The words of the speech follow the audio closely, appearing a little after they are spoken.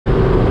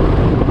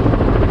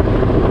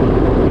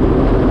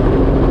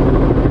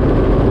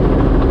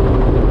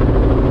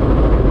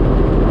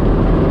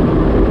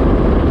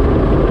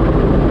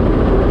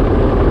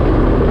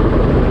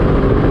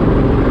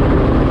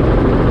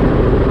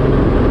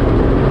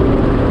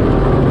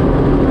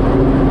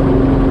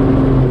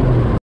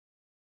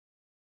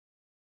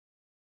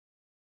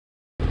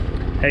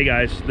Hey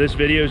guys, this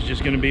video is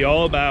just going to be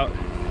all about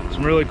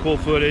some really cool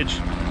footage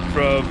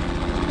from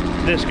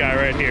this guy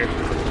right here.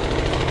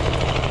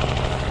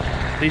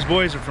 These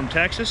boys are from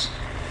Texas.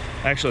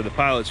 Actually, the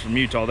pilot's from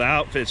Utah, the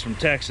outfit's from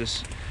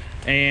Texas.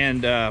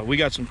 And we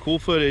got some cool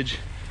footage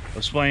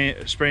of spraying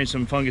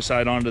some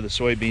fungicide onto the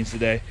soybeans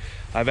today.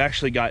 I've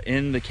actually got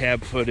in the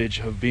cab footage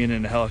of being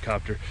in a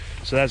helicopter.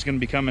 So that's going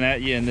to be coming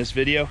at you in this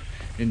video.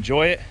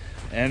 Enjoy it.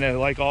 And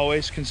like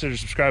always, consider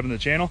subscribing to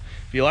the channel.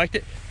 If you liked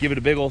it, give it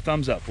a big old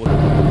thumbs up.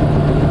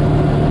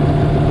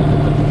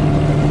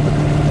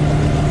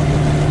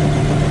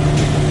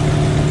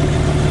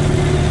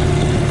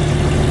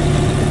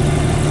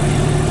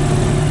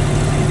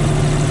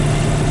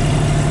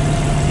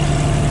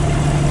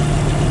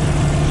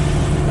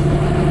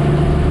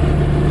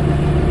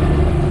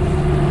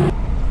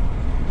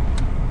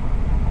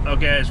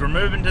 Okay, as we're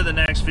moving to the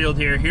next field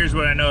here, here's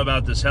what I know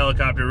about this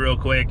helicopter real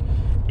quick.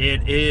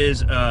 It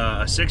is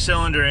a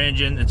 6-cylinder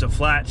engine. It's a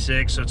flat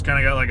 6, so it's kind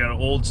of got like an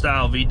old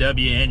style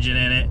VW engine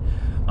in it.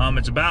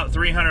 It's about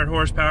 300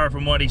 horsepower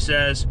from what he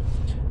says.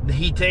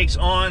 He takes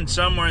on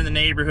somewhere in the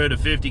neighborhood of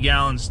 50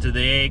 gallons to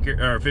the acre,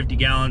 or 50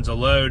 gallons a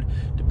load.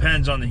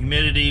 Depends on the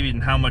humidity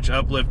and how much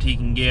uplift he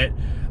can get.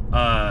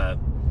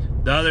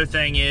 The other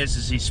thing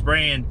is he's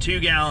spraying 2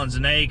 gallons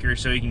an acre,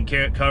 so he can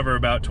cover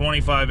about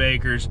 25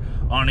 acres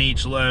on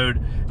each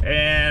load.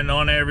 And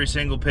on every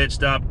single pit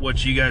stop,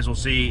 what you guys will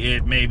see,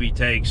 it maybe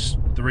takes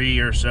 3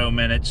 or so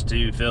minutes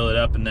to fill it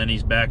up, and then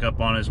he's back up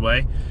on his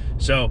way.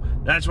 So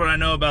that's what I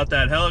know about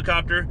that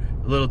helicopter.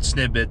 A little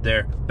snippet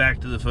there.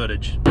 Back to the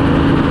footage.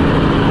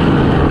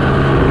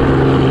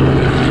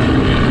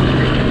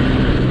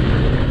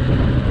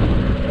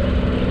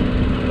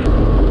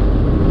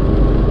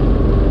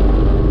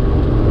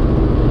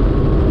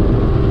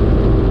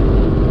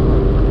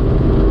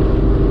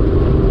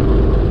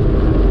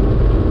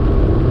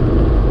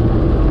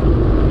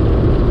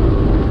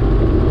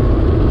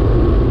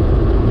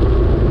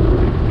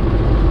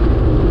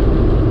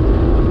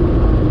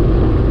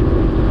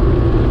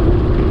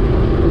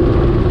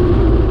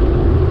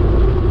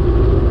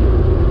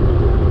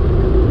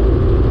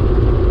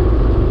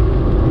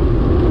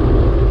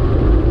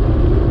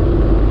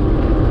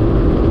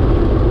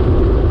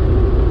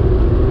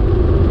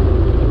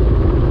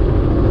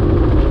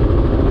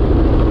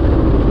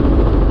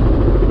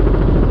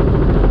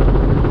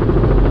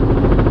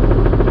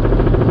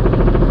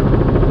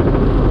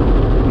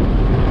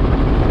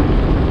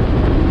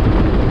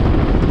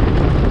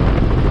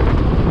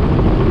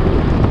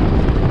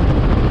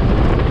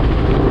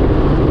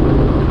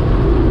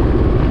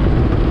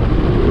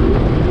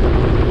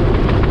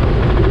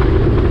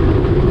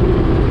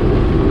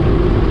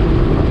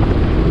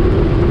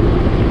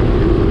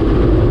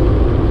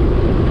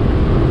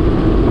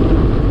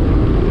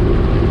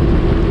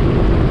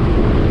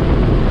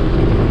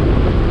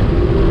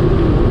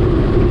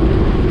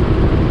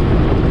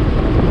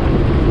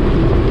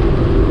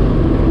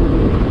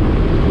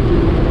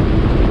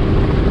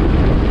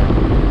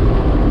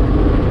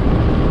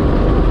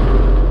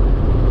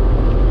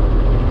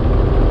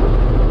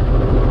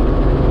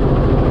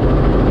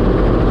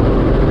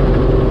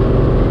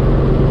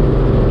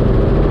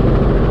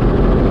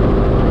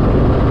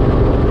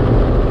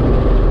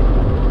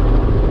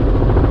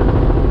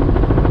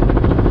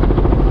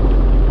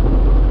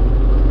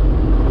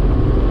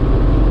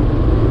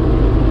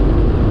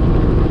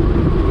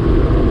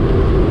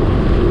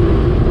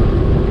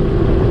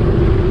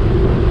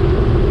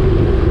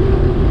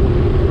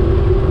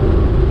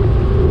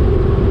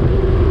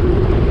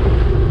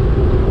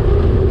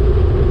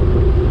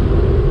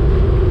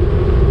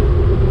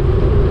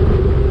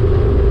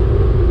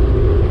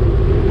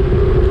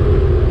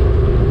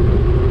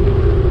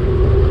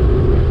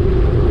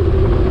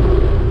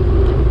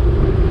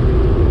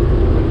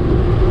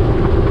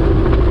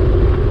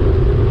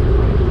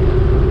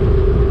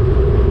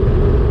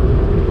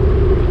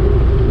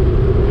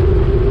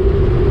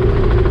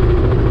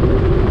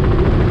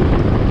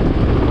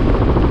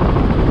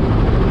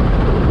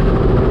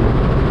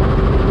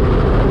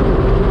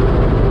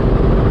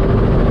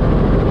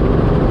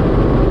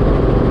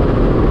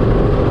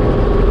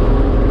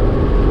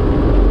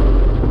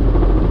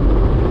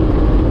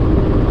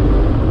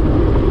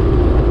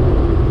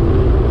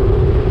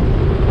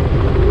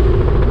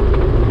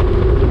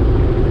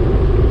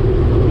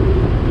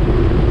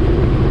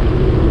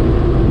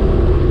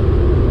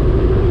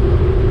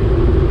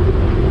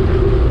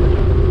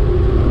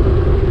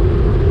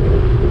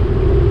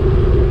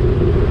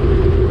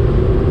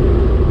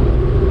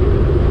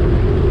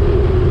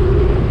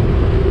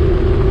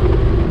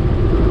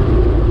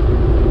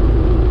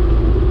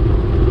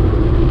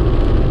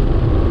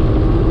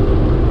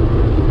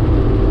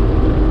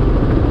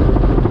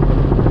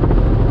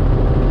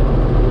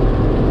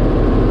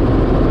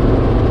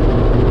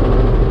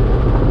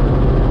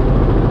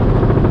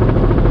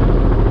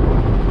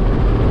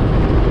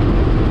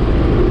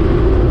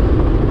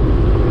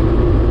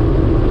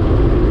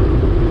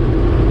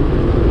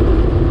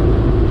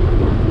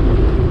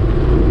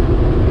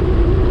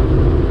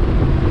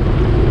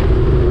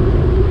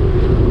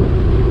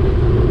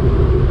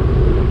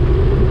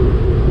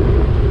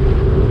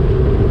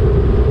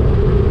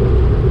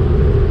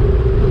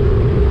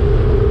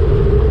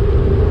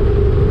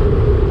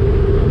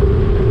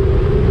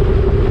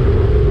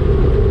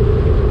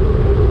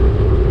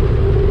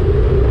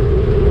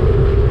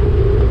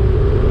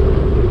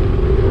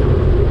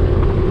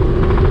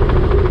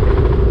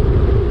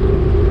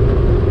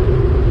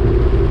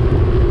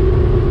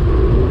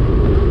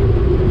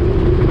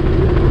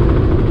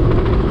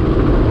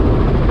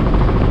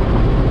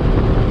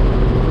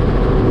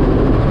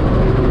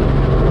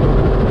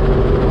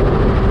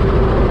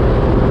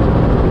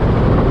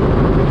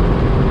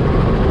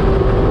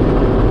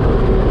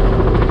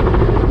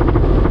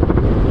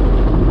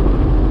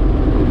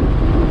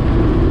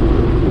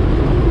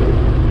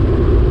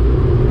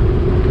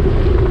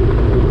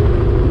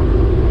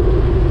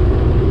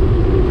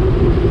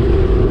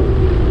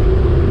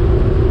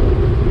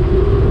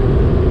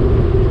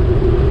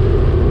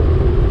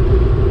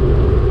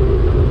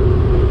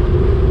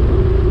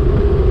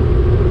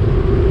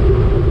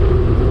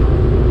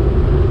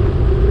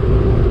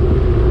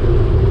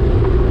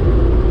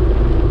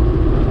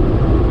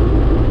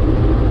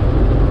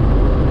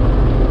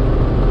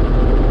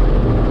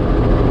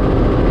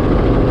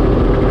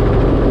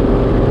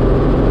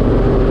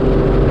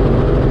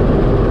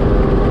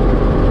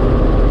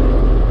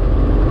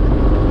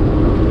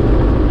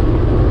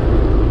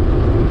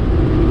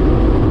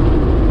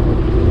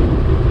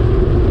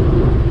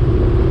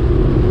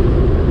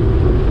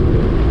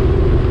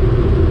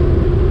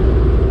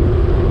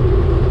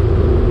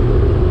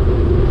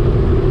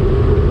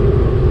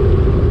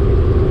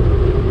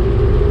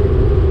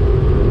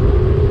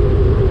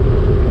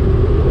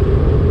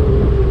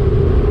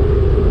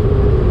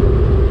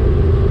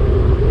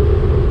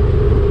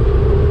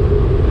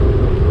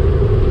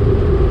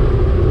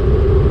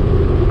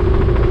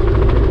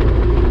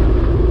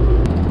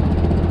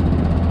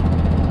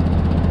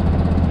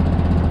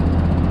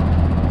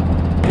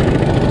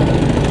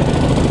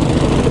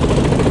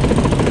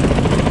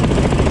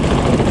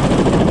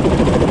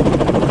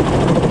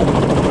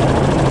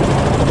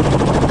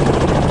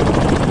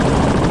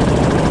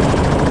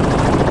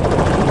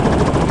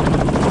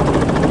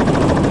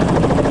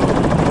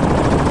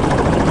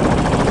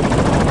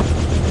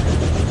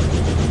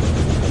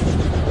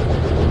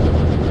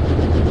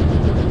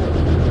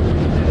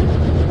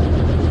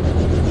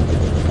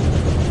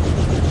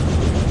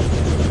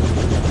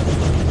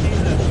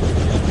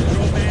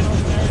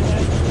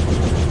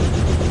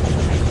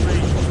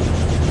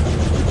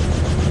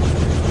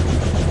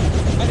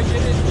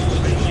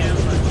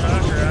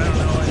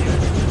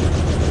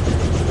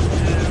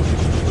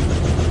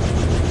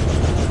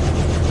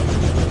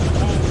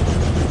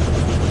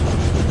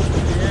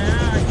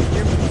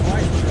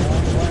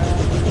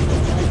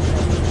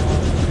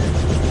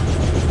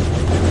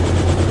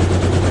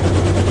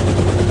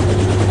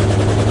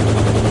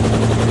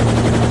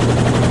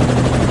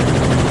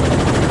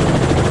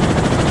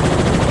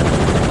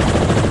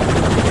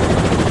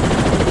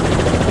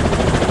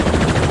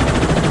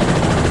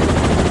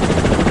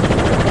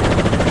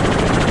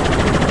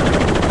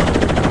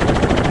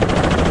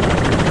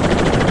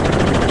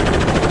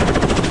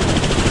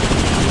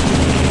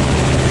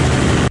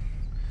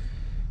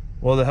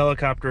 Well, the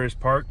helicopter is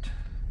parked.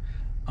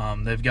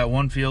 They've got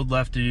one field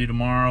left to do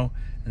tomorrow,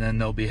 and then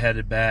they'll be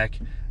headed back.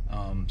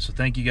 So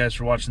thank you guys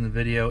for watching the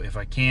video. If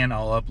I can,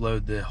 I'll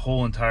upload the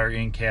whole entire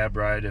in-cab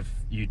ride if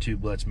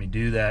YouTube lets me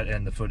do that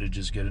and the footage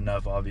is good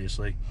enough,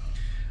 obviously.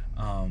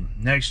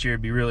 Next year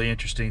it'd be really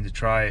interesting to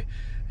try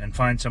and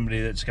find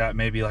somebody that's got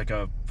maybe like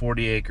a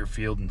 40-acre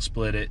field and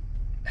split it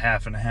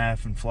half and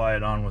half and fly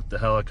it on with the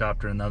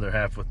helicopter and the other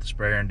half with the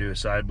sprayer and do a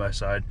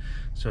side-by-side.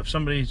 So if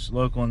somebody's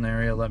local in the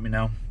area, let me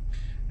know,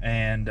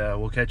 and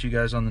we'll catch you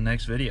guys on the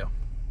next video.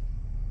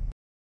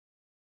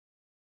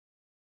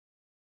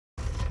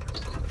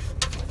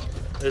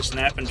 This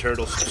snapping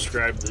turtle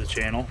subscribed to the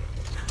channel.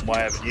 Why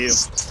haven't you?